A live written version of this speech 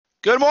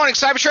Good morning,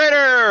 cyber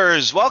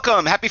traders.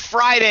 Welcome. Happy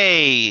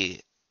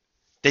Friday,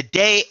 the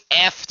day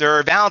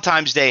after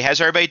Valentine's Day. How's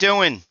everybody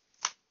doing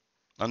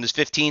on this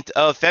 15th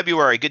of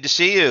February? Good to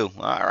see you.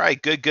 All right,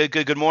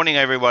 good morning,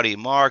 everybody.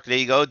 Mark, there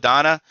you go.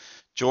 Donna,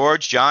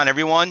 George, John,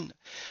 everyone.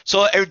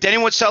 So, did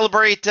anyone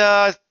celebrate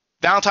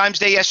Valentine's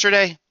Day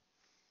yesterday?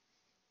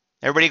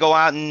 Everybody go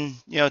out and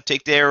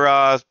take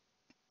their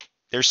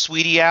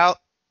sweetie out.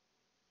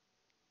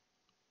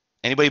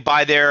 Anybody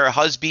buy their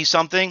husband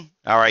something?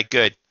 All right,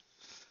 good.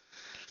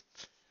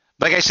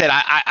 Like I said,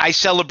 I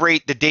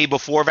celebrate the day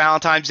before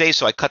Valentine's Day,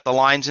 so I cut the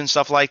lines and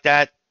stuff like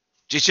that.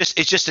 It's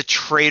just a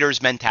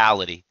trader's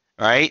mentality,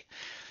 right?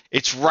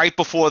 It's right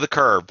before the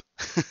curb.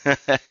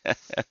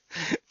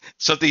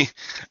 Something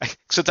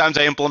sometimes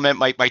I implement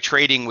my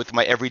trading with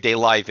my everyday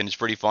life, and it's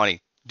pretty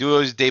funny. Do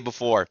it the day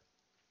before.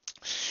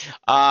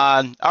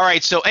 All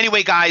right. So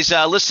anyway, guys,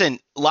 listen,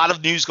 a lot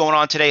of news going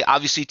on today.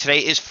 Obviously, today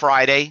is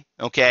Friday.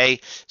 Okay.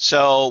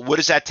 So what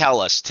does that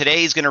tell us?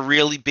 Today is going to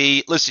really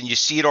be, listen, you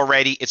see it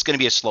already. It's going to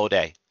be a slow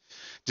day.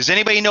 Does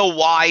anybody know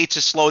why it's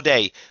a slow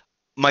day?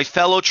 My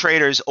fellow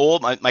traders, all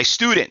my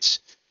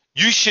students,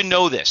 you should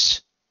know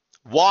this.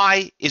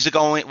 Why is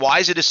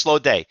it a slow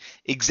day?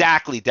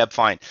 Exactly, Deb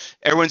Fine.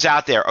 Everyone's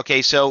out there.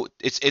 Okay, so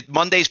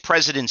Monday's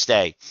President's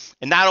Day.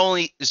 And not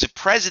only is it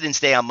President's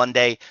Day on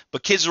Monday,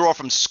 but kids are off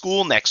from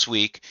school next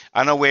week. I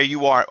don't know where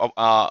you are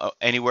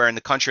anywhere in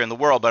the country or in the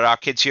world, but our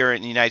kids here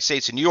in the United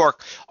States, in New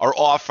York, are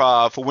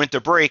off for winter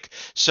break.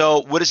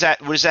 So what does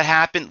that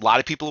happen? A lot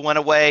of people went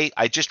away.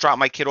 I just dropped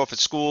my kid off at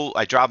school.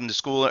 I dropped him to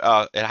school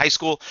at high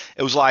school.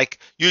 It was like,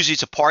 usually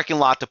it's a parking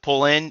lot to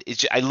pull in.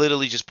 I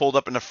literally just pulled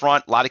up in the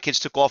front. A lot of kids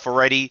took off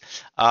already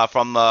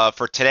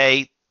for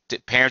today.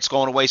 Parents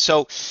going away,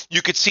 so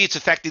you could see it's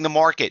affecting the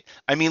market.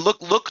 I mean,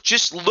 look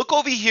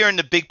over here in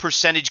the big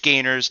percentage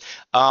gainers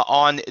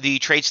on the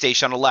trade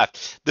station on the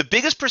left. The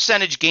biggest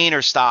percentage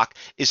gainer stock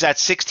is at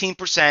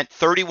 16%,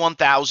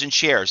 31,000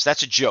 shares.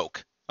 That's a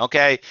joke.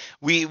 Okay,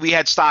 we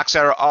had stocks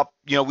that are up.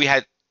 We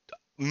had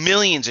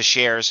millions of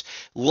shares,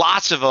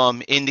 lots of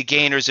them in the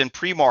gainers in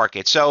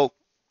pre-market. So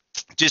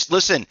just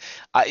listen,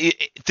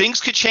 things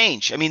could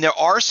change. I mean, there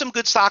are some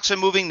good stocks that are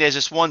moving. There's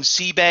this one,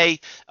 CBAY.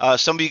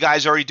 Some of you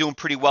guys are already doing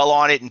pretty well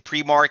on it in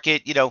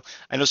pre-market.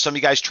 I know some of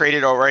you guys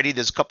traded already.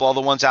 There's a couple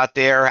other ones out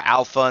there,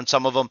 Alpha and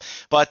some of them.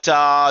 But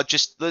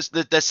just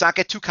let's not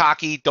get too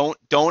cocky.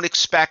 Don't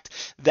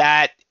expect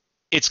that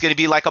it's going to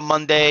be like a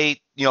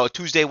Monday, a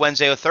Tuesday,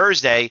 Wednesday, or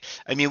Thursday.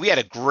 I mean, we had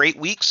a great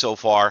week so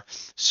far.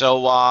 So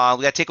we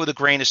got to take it with a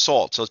grain of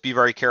salt. So let's be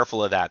very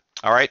careful of that.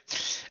 All right.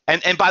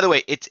 And by the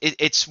way,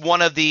 it's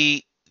one of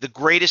the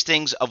greatest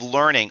things of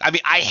learning. I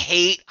mean, I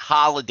hate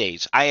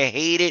holidays. I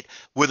hate it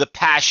with a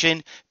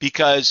passion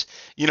because,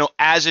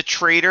 as a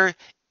trader,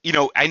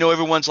 I know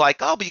everyone's like,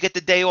 oh, but you get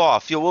the day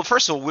off. Well,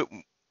 first of all,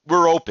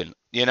 we're open.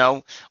 We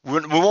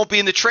won't be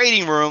in the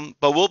trading room,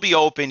 but we'll be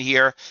open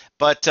here.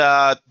 But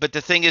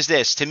the thing is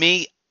this, to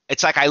me,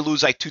 it's like I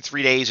lose like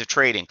 2-3 days of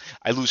trading.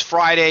 I lose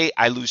Friday,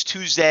 I lose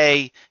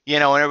Tuesday,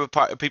 whenever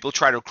people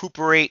try to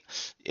recuperate,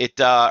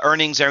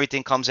 earnings,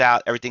 everything comes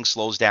out, everything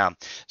slows down.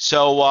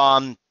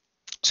 So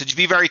just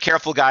be very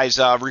careful, guys,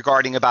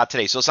 regarding about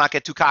today. So let's not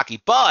get too cocky.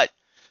 But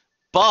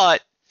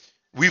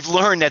we've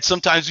learned that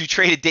sometimes we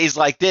trade at days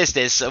like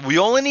this. We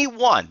only need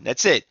one.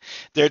 That's it.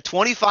 There are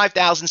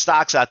 25,000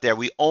 stocks out there.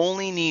 We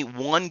only need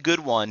one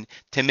good one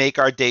to make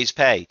our days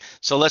pay.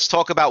 So let's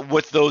talk about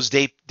what those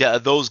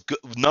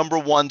number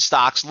one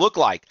stocks look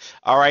like.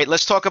 All right,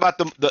 let's talk about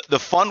the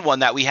fun one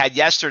that we had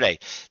yesterday.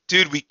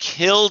 Dude, we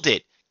killed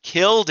it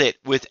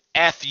with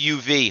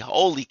FUV.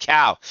 Holy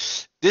cow.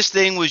 This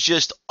thing was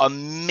just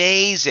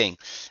amazing.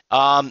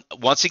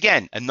 Once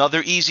again,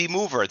 another easy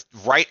mover.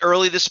 Right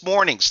early this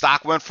morning,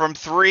 stock went from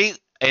 3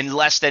 in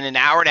less than an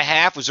hour and a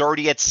half, was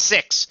already at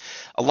 6.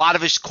 A lot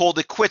of us called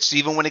it quits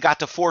even when it got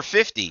to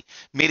 450,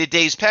 made a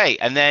day's pay.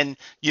 And then,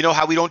 you know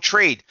how we don't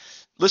trade.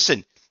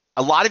 Listen,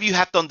 a lot of you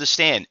have to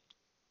understand,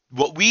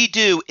 what we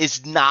do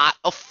is not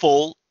a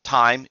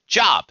full-time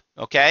job,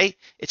 okay?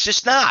 It's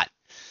just not.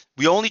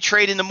 We only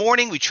trade in the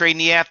morning. We trade in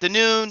the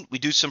afternoon. We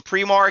do some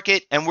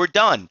pre-market, and we're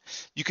done.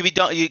 You could be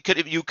done. You could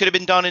have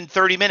been done in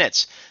 30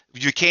 minutes.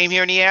 If you came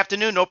here in the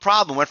afternoon, no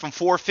problem. Went from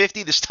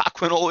 450, the stock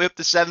went all the way up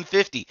to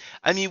 750.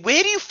 I mean,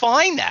 where do you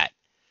find that?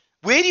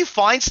 Where do you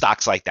find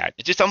stocks like that?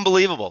 It's just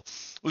unbelievable.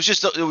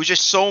 It was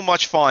just so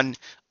much fun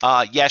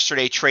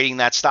yesterday trading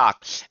that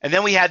stock. And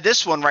then we had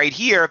this one right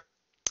here,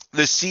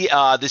 the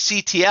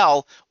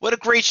CTL. What a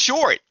great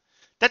short!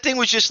 That thing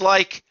was just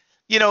like,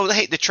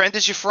 hey, the trend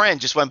is your friend.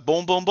 Just went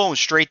boom, boom, boom,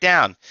 straight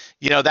down.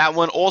 That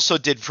one also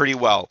did pretty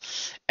well.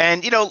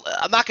 And,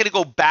 I'm not going to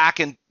go back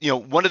and,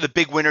 one of the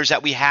big winners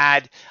that we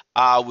had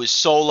was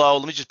Solo.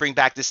 Let me just bring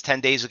back this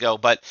 10 days ago.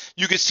 But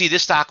you could see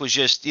this stock was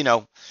just,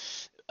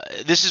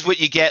 this is what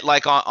you get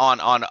like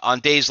on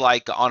days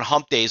like on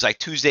hump days like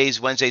Tuesdays,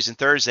 Wednesdays, and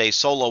Thursdays.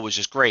 Solo was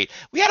just great.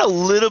 We had a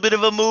little bit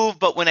of a move,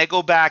 but when I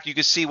go back, you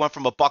can see went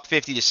from a buck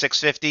 50 to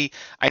 650.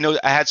 I know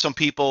I had some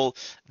people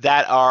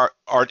that are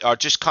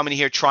just coming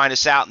here trying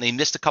us out, and they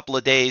missed a couple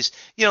of days.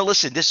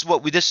 Listen, this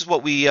is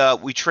what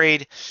we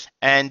trade,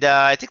 and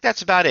I think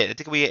that's about it. I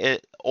think we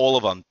all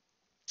of them.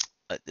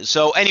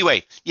 So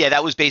anyway, yeah,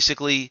 that was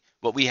basically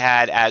what we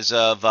had as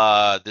of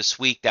this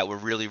week that were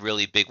really,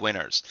 really big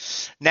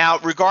winners. Now,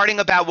 regarding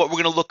about what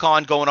we're going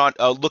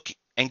to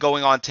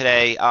going on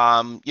today,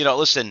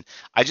 listen,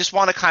 I just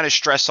want to kind of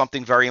stress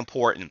something very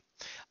important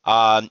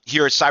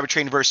here at Cyber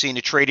Trade University in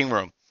the trading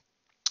room.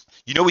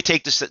 We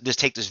take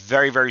this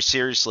very, very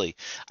seriously.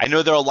 I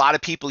know there are a lot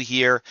of people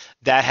here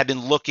that have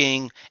been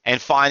looking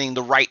and finding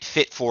the right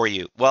fit for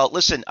you. Well,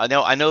 listen,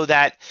 I know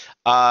that.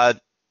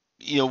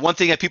 One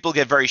thing that people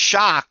get very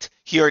shocked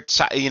here at,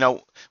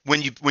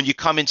 when you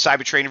come in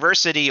Cyber Trade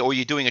University or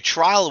you're doing a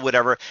trial or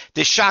whatever,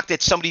 they're shocked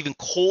that somebody even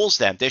calls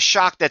them. They're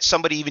shocked that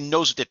somebody even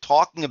knows what they're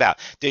talking about.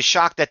 They're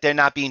shocked that they're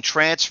not being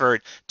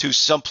transferred to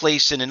some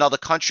place in another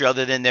country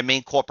other than their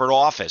main corporate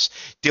office,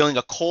 dealing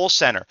a call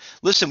center.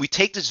 Listen, we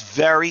take this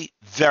very,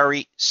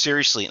 very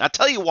seriously. And I'll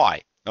tell you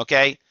why,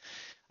 okay?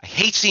 I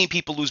hate seeing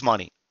people lose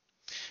money.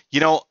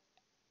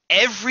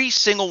 Every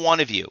single one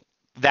of you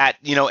that,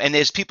 and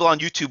there's people on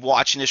YouTube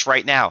watching this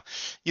right now,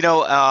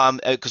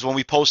 because when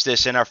we post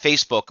this in our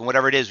Facebook and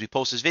whatever it is, we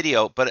post this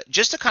video. But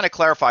just to kind of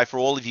clarify for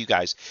all of you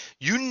guys,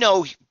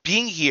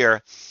 being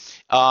here,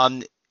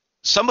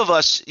 some of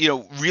us,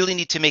 really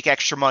need to make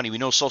extra money. We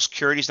know Social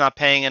Security is not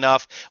paying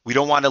enough. We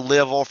don't want to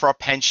live off our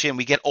pension.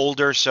 We get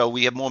older, so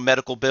we have more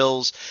medical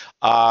bills.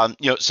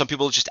 Some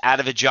people are just out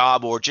of a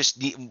job or just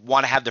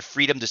want to have the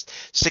freedom, just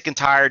sick and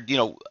tired,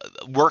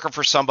 working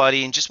for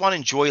somebody and just want to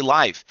enjoy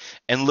life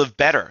and live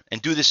better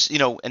and do this,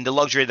 and the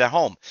luxury of their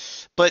home.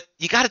 But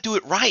you got to do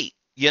it right,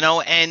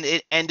 and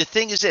the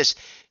thing is this,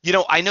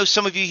 I know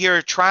some of you here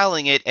are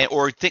trialing it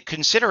or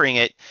considering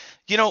it,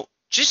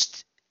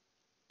 just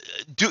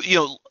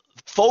do,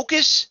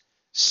 focus,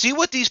 see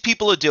what these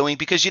people are doing,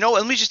 because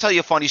let me just tell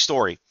you a funny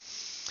story.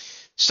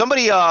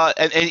 Somebody and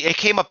it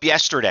came up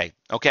yesterday,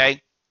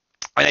 okay?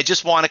 And I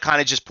just want to kind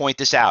of just point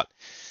this out.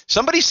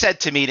 Somebody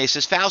said to me, they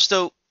says,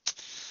 Fausto,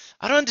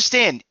 I don't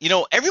understand.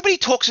 Everybody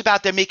talks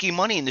about they're making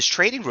money in this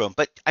trading room,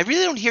 but I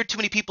really don't hear too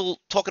many people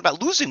talking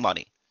about losing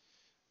money,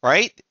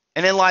 right?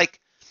 And then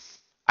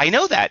I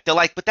know that. They're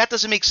like, but that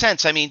doesn't make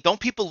sense. I mean, don't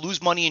people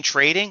lose money in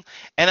trading?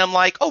 And I'm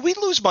like, oh, we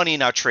lose money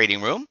in our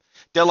trading room.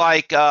 They're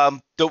like,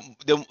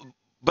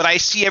 but I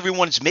see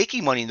everyone's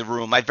making money in the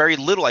room. Very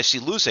little I see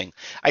losing.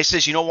 I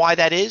says, you know why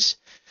that is?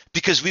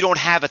 Because we don't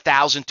have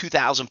 1,000,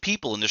 2,000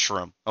 people in this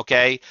room,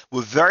 okay?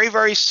 We're very,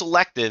 very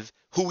selective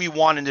who we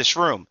want in this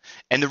room.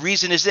 And the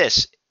reason is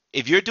this.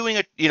 If you're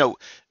doing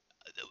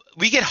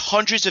we get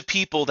hundreds of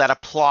people that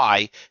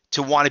apply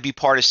to want to be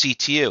part of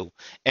CTU,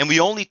 and we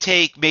only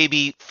take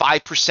maybe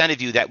 5% of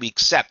you that we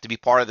accept to be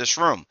part of this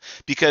room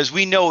because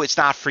we know it's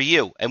not for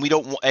you, and we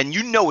don't. And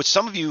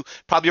some of you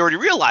probably already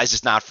realize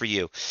it's not for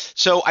you.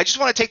 So I just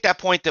want to take that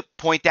point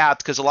out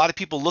because a lot of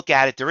people look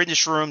at it. They're in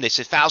this room. They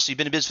say, Fausto, you've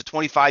been in business for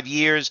 25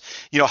 years.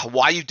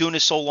 Why are you doing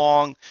this so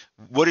long?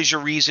 What is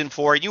your reason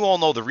for it? You all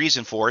know the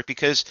reason for it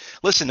because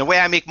listen, the way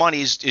I make money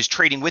is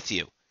trading with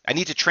you. I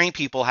need to train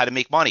people how to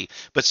make money,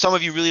 but some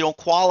of you really don't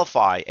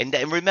qualify. And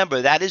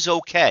remember, that is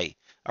okay.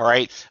 All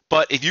right.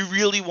 But if you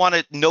really want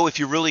to know if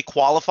you're really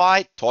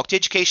qualified, talk to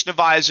education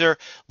advisor,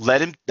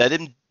 let him,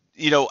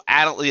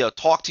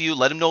 talk to you,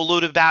 let him know a little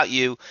bit about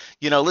you.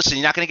 Listen,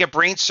 you're not going to get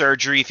brain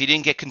surgery if you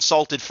didn't get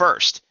consulted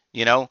first.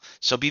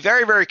 So be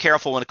very, very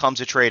careful when it comes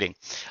to trading.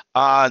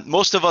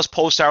 Most of us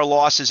post our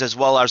losses as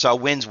well as our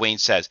wins, Wayne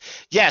says.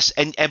 Yes,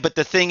 but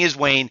the thing is,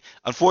 Wayne,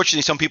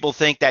 unfortunately, some people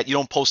think that you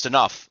don't post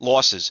enough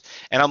losses.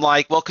 And I'm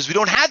like, well, because we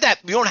don't have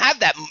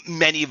that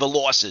many of the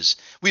losses.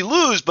 We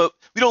lose, but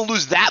we don't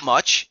lose that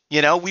much.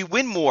 We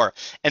win more.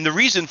 And the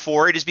reason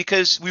for it is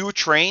because we were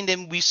trained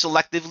and we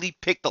selectively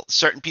picked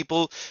certain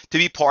people to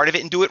be part of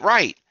it and do it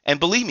right.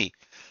 And believe me,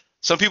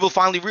 some people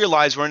finally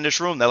realize we're in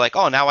this room. They're like,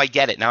 oh, now I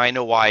get it. Now I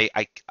know why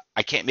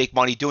I can't make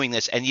money doing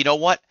this. And you know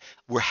what?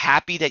 We're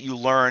happy that you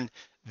learned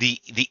the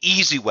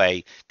easy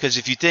way, because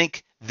if you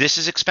think this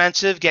is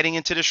expensive getting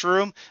into this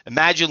room,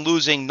 imagine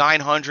losing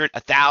 900,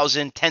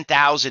 1,000,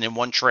 10,000 in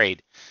one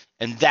trade.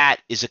 And that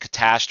is a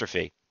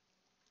catastrophe.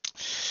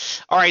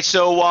 All right,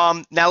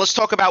 so now let's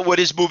talk about what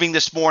is moving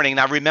this morning.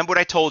 Now, remember what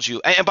I told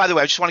you. And by the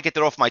way, I just want to get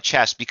that off my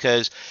chest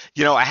because,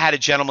 I had a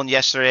gentleman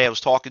yesterday I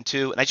was talking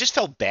to, and I just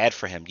felt bad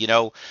for him.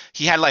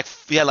 He had like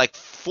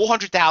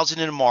 400,000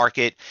 in the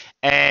market,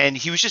 and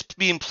he was just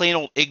being plain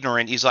old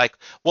ignorant. He's like,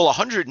 well,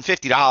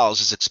 $150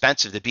 is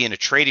expensive to be in a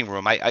trading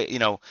room.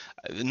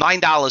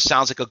 $9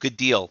 sounds like a good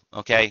deal.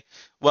 Okay,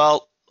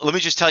 well, let me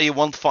just tell you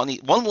one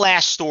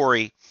last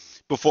story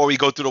before we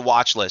go through the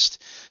watch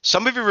list.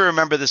 Some of you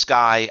remember this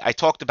guy. I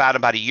talked about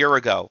him about a year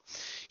ago.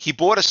 He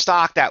bought a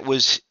stock that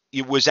was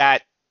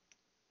at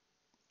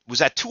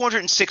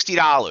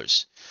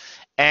 $260,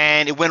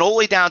 and it went all the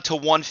way down to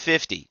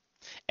 $150.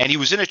 and he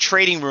was in a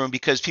trading room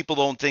because people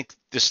don't think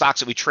the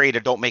stocks that we trade or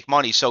don't make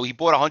money. So he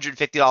bought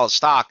 $150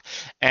 stock,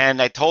 and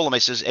I told him, I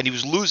says, and he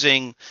was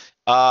losing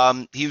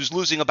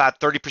about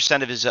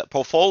 30% of his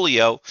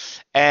portfolio,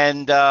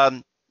 and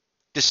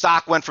the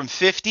stock went from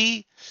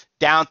 50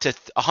 down to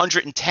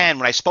 110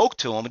 when I spoke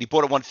to him, and he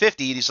bought at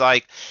 150, and he's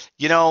like,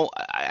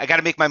 I got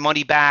to make my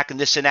money back and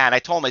this and that. And I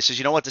told him, I says,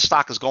 you know what, the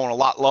stock is going a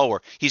lot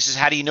lower. He says,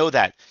 how do you know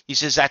that? He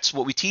says, that's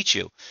what we teach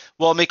you.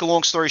 Well, make a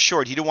long story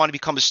short, he didn't want to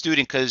become a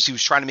student because he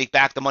was trying to make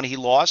back the money he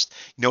lost.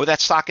 You know where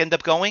that stock ended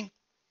up going?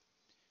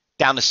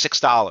 Down to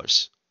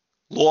 $6.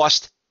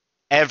 Lost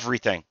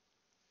everything.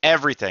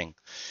 Everything.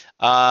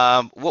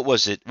 What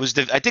was it?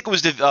 I think it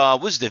was the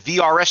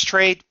VRS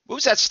trade. What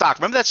was that stock?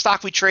 Remember that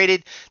stock we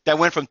traded that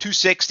went from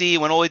 260,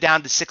 went all the way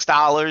down to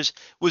 $6?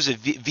 What was it?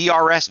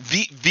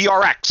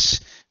 VRX.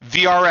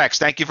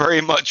 Thank you very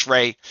much,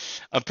 Ray.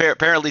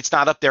 Apparently it's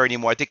not up there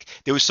anymore. I think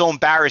they were so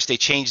embarrassed they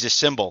changed the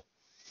symbol.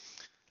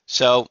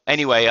 So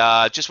anyway,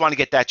 just want to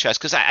get that chest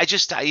because I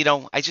just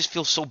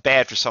feel so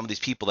bad for some of these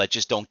people that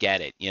just don't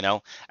get it.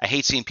 I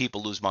hate seeing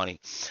people lose money.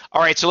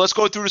 All right, so let's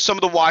go through some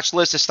of the watch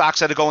list of stocks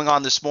that are going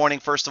on this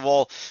morning. First of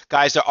all,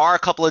 guys, there are a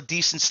couple of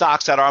decent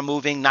stocks that are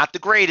moving, not the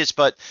greatest,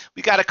 but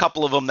we got a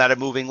couple of them that are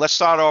moving. Let's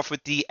start off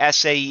with the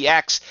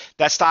SAEX.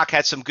 That stock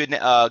had some good,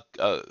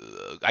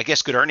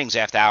 good earnings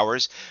after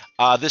hours.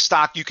 This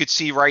stock you could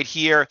see right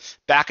here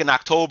back in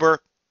October.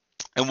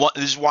 And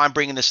this is why I'm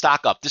bringing the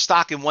stock up. The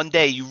stock in one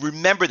day, you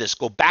remember this.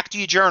 Go back to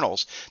your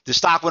journals. The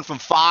stock went from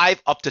 $5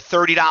 up to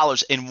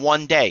 $30 in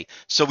one day.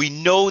 So we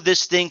know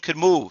this thing could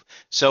move.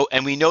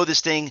 And we know this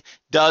thing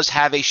does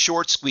have a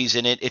short squeeze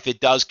in it if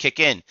it does kick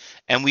in.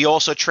 And we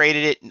also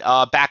traded it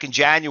back in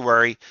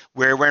January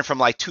where it went from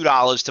like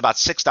 $2 to about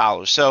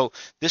 $6. So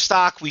this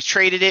stock, we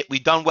traded it.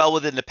 We've done well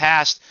with it in the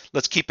past.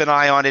 Let's keep an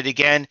eye on it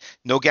again.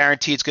 No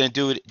guarantee it's going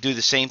to do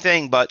the same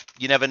thing, but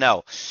you never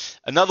know.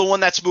 Another one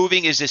that's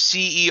moving is the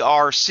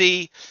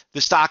CERC.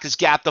 The stock has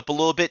gapped up a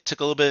little bit, took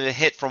a little bit of a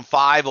hit from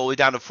 5 all the way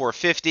down to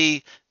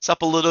 450. It's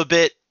up a little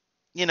bit,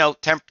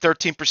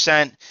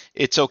 13%.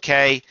 It's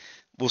okay.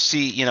 We'll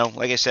see,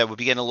 like I said, we'll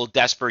be getting a little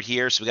desperate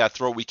here, so we got to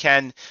throw what we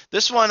can.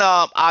 This one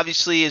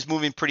obviously is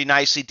moving pretty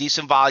nicely.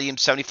 Decent volume,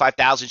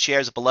 75,000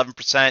 shares, up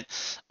 11%.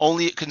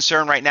 Only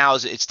concern right now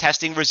is it's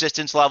testing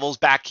resistance levels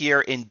back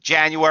here in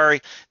January.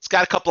 It's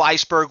got a couple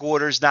iceberg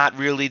orders, not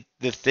really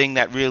the thing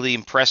that really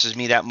impresses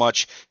me that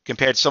much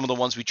compared to some of the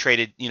ones we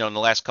traded, in the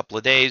last couple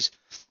of days.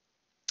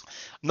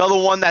 Another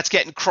one that's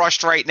getting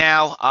crushed right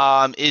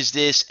now is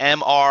this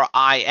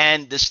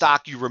MRIN. This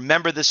stock, you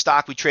remember this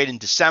stock we traded in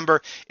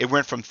December. It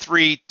went from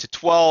 3 to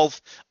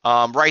 12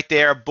 right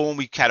there. Boom,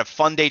 we had a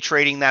fun day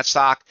trading that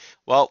stock.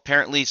 Well,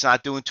 apparently it's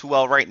not doing too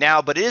well right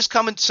now, but it is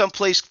coming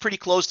someplace pretty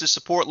close to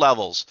support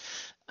levels.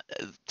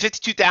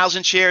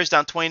 52,000 shares,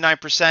 down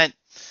 29%.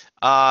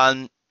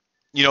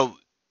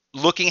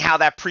 Looking how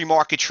that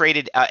pre-market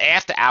traded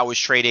after hours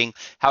trading,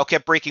 how it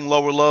kept breaking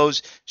lower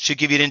lows, should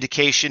give you an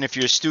indication. If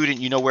you're a student,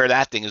 you know where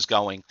that thing is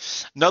going.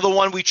 Another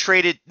one we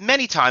traded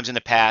many times in the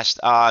past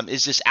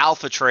is this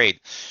APHA trade.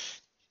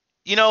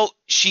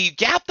 She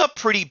gapped up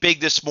pretty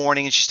big this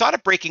morning, and she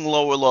started breaking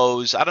lower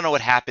lows. I don't know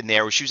what happened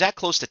there. She was at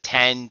close to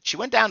 10. She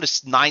went down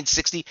to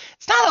 960.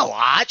 It's not a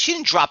lot. She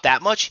didn't drop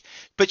that much,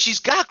 but she's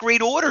got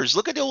great orders.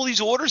 Look at all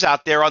these orders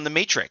out there on the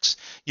matrix,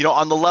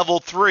 on the level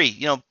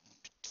 3,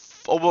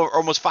 over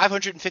almost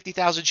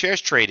 550,000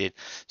 shares traded.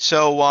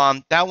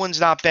 So that one's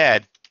not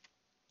bad.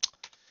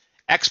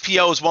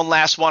 XPO is one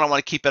last one I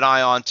want to keep an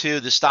eye on too.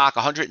 The stock,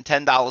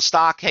 $110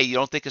 stock. Hey, you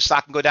don't think a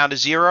stock can go down to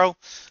zero?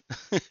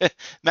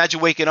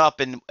 Imagine waking up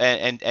and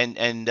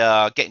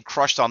getting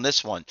crushed on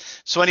this one.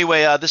 So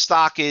anyway, this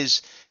stock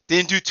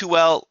didn't do too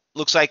well.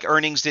 Looks like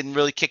earnings didn't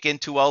really kick in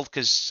too well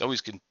because always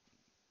can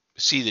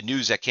see the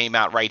news that came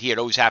out right here. It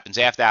always happens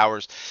after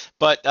hours.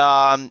 But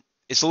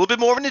it's a little bit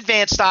more of an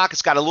advanced stock.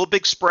 It's got a little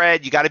big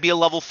spread. You got to be a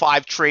level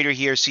 5 trader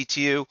here,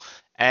 CTU.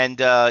 And,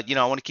 I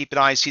want to keep an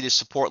eye and see the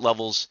support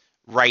levels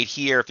right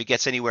here if it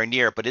gets anywhere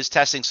near. But it's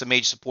testing some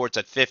major supports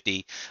at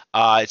 50.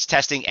 It's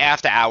testing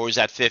after hours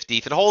at 50.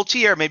 If it holds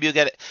here, maybe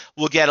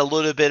we'll get a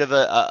little bit of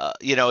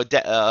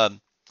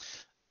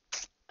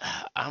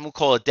I'm going to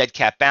call it a dead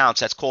cat bounce.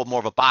 That's called more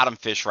of a bottom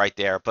fish right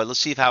there. But let's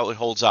see how it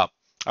holds up.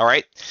 All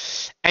right.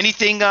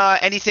 Anything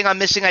I'm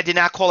missing I did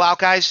not call out,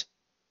 guys?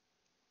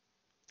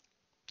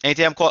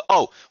 Anything I'm calling?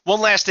 Oh,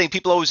 one last thing.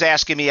 People always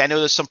asking me. I know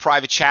there's some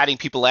private chatting.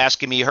 People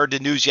asking me. Heard the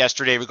news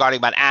yesterday regarding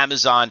about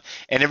Amazon,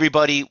 and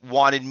everybody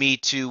wanted me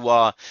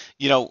to,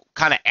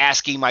 kind of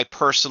asking my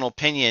personal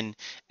opinion.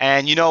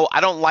 And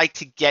I don't like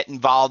to get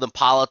involved in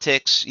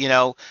politics,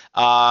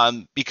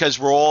 because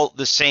we're all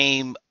the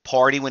same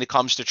party when it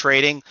comes to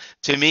trading.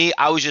 To me,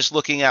 I was just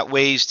looking at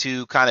ways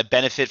to kind of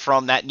benefit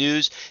from that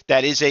news.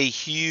 That is a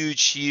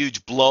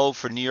huge blow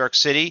for New York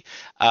City,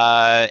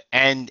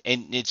 and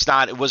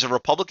it was a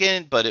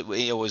Republican, but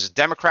it was a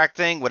Democrat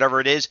thing, whatever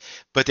it is.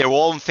 But they were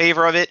all in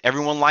favor of it.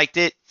 Everyone liked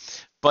it.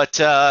 But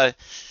so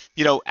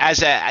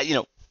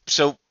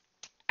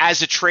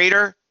as a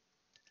trader,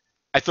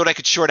 I thought I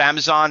could short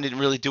Amazon, didn't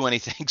really do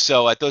anything.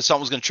 So I thought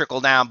something was going to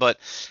trickle down, but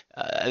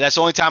that's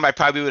the only time I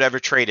probably would ever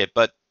trade it.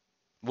 But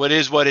what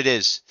is what it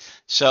is.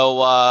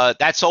 So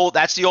that's old.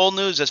 That's the old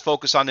news. Let's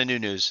focus on the new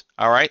news.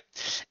 All right.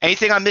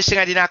 Anything I'm missing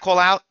I did not call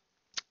out?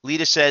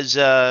 Lita says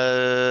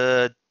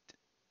the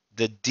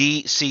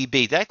DCB.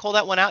 Did I call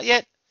that one out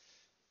yet?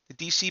 The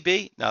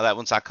DCB? No, that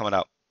one's not coming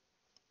up.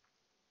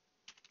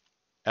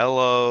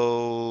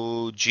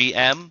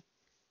 LOGM.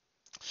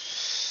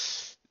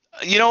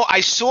 You know,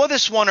 I saw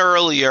this one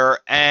earlier,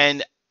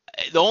 and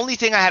the only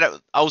thing I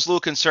was a little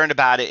concerned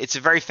about it. It's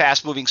a very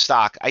fast-moving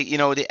stock.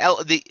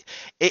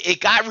 It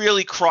got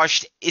really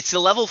crushed. It's a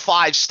level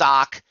 5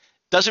 stock.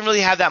 Doesn't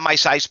really have that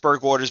nice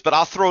iceberg orders, but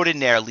I'll throw it in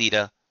there,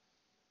 Lita.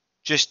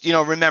 Just,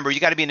 remember, you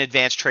got to be an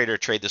advanced trader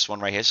to trade this one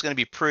right here. It's going to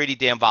be pretty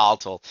damn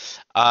volatile.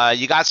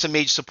 You got some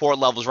major support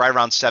levels right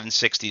around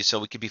 760, so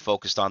we could be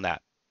focused on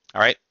that.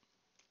 All right.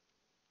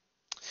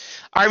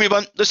 All right,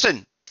 everyone.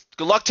 Listen,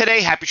 good luck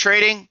today. Happy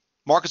trading.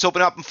 Markets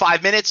open up in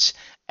 5 minutes,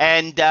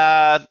 and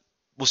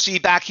we'll see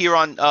you back here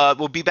on.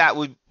 We'll be back.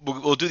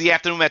 We'll do the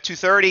afternoon at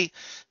 2:30.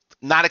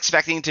 Not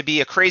expecting it to be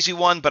a crazy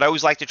one, but I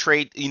always like to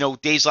trade,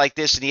 days like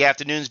this in the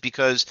afternoons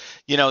because,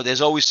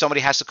 there's always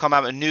somebody has to come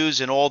out with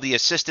news and all the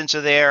assistants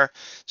are there.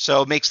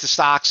 So it makes the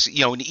stocks,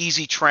 an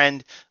easy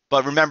trend.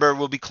 But remember,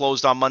 we'll be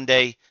closed on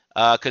Monday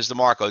because the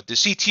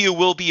CTU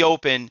will be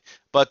open,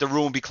 but the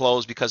room will be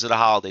closed because of the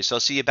holiday. So I'll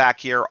see you back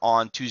here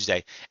on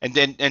Tuesday.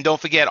 And don't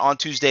forget, on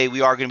Tuesday,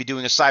 we are going to be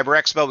doing a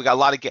Cyber Expo. We got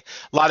a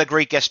lot of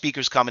great guest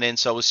speakers coming in.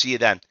 So we'll see you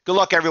then. Good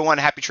luck, everyone.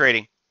 Happy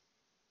trading.